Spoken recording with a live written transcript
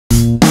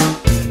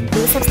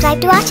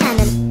subscribe to our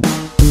channel.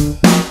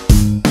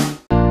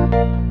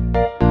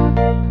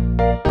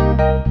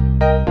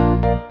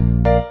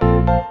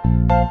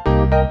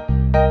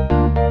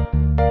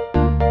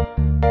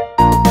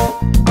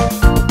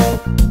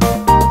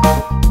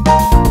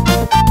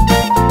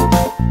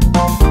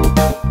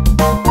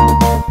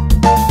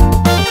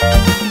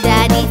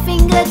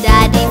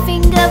 Daddy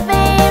finger,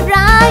 where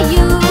are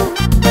you?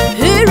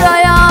 Here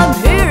I am,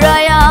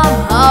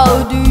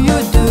 how do you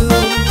do?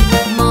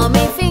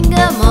 Mommy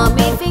finger,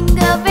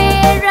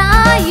 where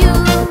are you?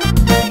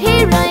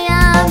 Here I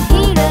am,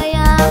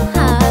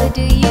 how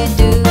do you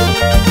do?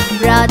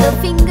 Brother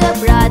finger,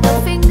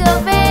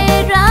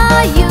 where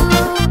are you?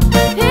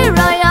 Here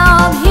I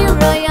am,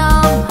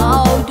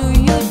 how do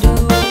you do?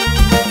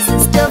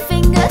 Sister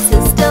finger,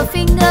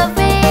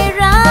 where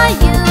are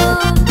you?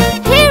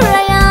 Here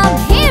I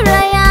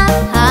am,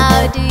 how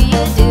do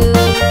you do?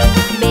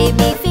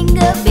 Baby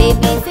finger,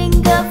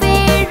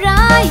 where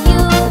are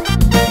you?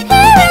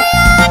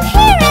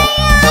 Here I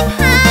am,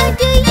 how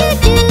do you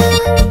do?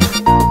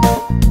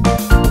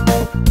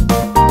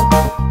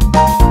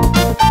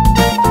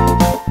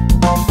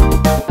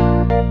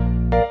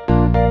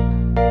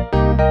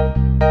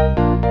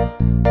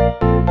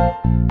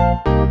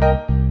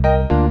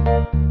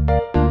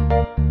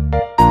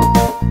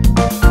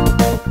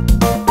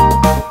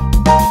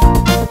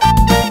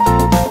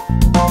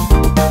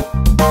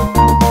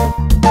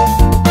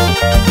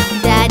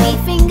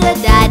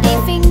 Daddy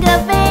finger,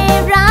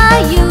 where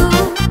are you?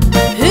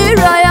 Here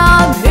I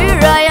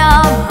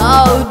am,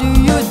 how do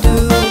you do?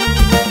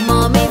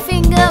 Mommy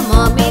finger,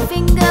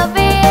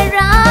 where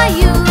are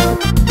you?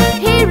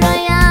 Here I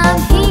am,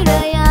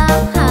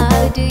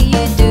 how do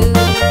you do?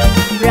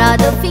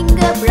 Brother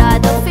finger,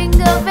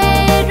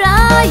 where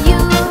are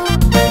you?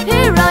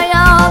 Here I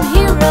am,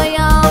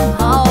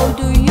 how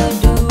do you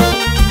do?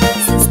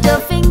 Sister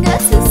finger,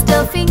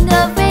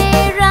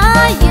 where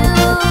are you?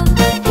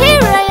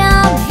 Here I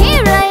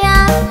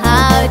am,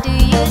 how do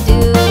you do?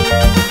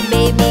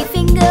 Baby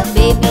finger,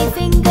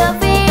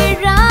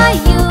 where are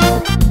you?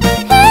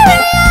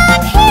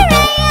 Here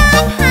I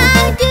am,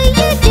 how do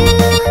you do?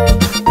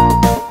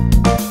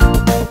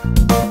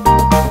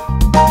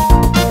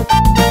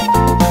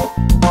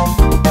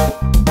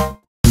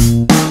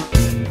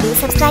 Do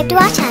subscribe to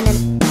our channel.